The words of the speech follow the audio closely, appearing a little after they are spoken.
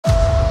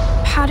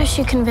How does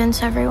she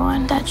convince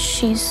everyone that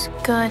she's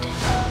good?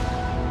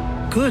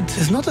 Good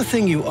is not a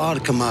thing you are,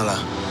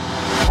 Kamala.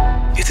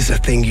 It is a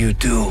thing you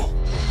do.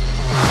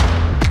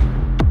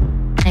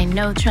 I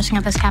know dressing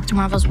up as Captain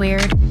Marvel's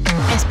weird.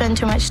 I spend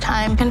too much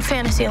time in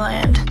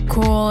Fantasyland.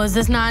 Cool. Is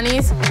this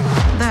 90s?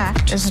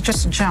 That is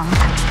just junk.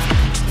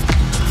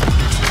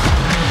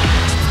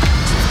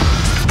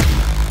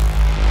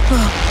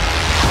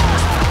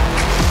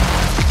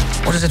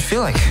 What does it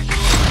feel like?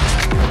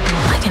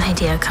 Like an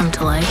idea come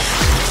to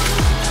life.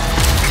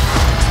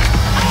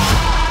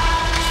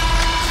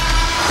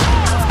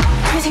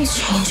 Everything's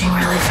changing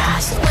really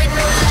fast.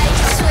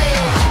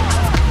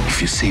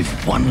 If you save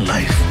one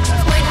life,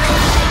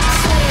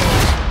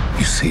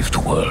 you save the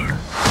world.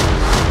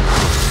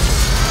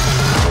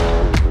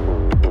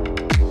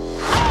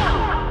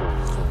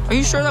 Are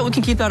you sure that we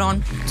can keep that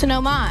on? It's an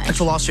homage. It's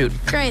a lawsuit.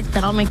 Great.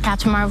 That'll make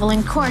Captain Marvel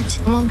in court.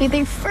 It won't be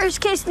the first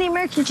case in the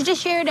American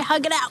judiciary to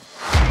hug it out.